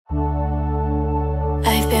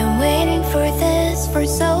for this for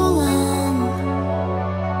so long,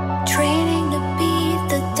 training to beat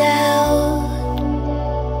the doubt.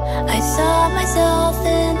 I saw myself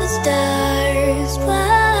in the stars,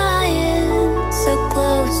 flying so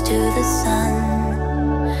close to the sun,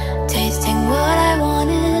 tasting what I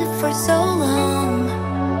wanted for so long,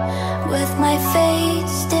 with my fate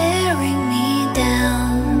staring me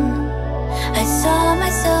down. I saw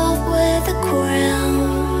myself with a crown.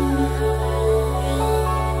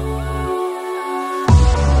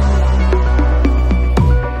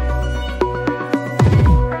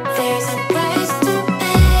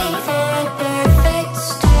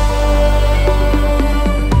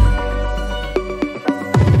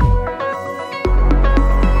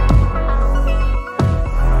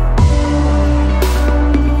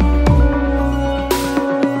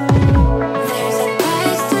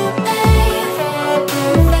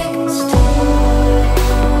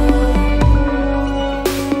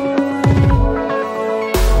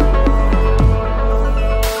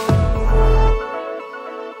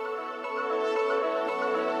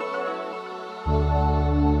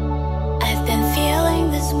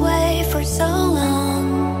 For so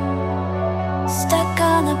long, stuck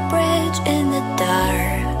on a bridge in the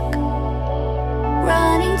dark,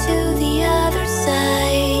 running to the other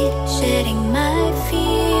side, shedding my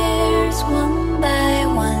fears one by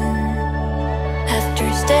one.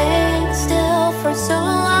 After staying still for so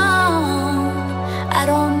long, I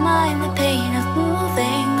don't mind the pain of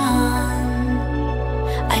moving on.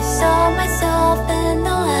 I saw myself in the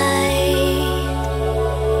light.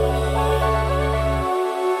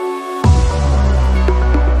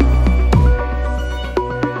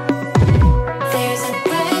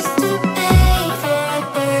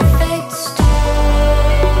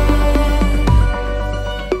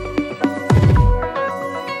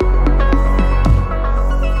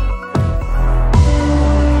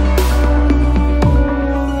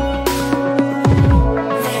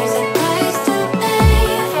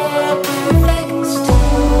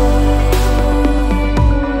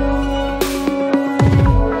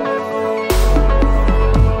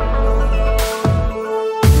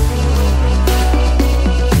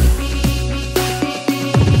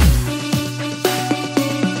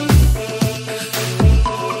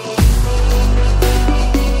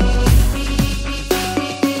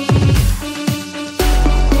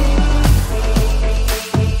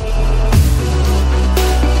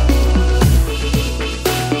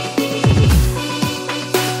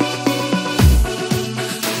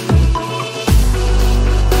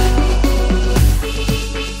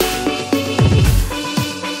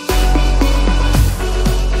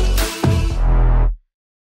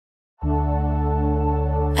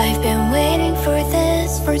 I've been waiting for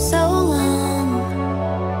this for so long,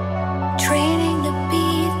 training to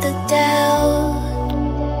beat the doubt.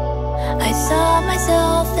 I saw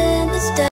myself in the stars.